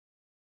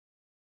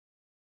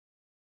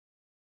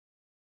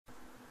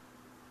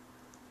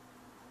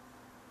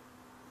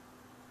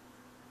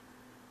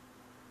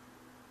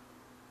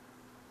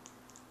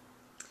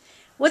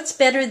What's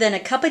better than a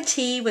cup of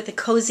tea with a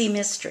cozy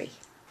mystery?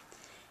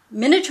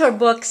 Minotaur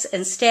Books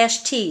and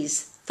Stash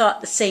Teas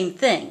thought the same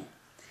thing,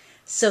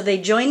 so they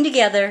joined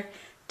together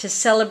to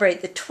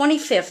celebrate the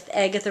 25th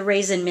Agatha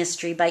Raisin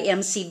mystery by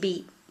M.C.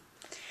 Beaton,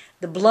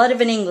 The Blood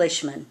of an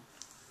Englishman.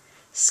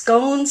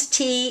 Scones,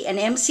 tea, and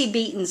M.C.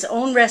 Beaton's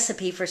own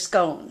recipe for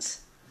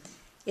scones.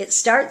 It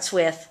starts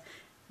with,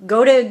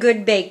 go to a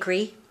good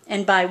bakery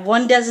and buy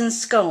 1 dozen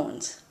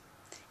scones,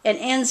 and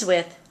ends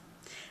with,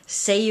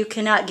 say you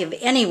cannot give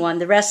anyone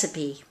the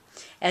recipe,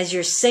 as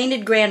your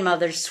sainted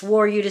grandmother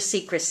swore you to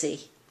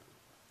secrecy.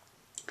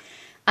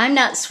 I'm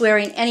not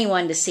swearing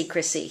anyone to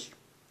secrecy.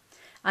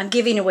 I'm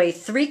giving away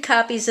 3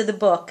 copies of the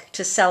book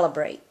to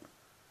celebrate.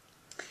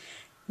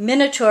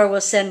 Minotaur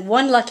will send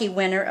 1 lucky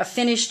winner a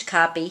finished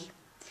copy,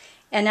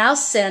 and I'll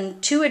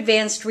send 2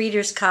 advanced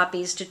readers'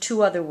 copies to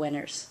 2 other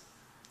winners.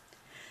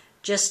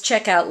 Just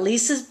check out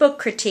Lisa's book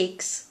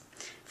critiques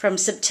from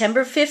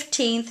September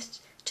 15th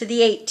to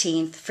the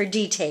 18th for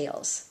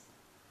details.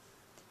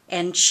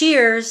 And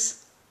cheers!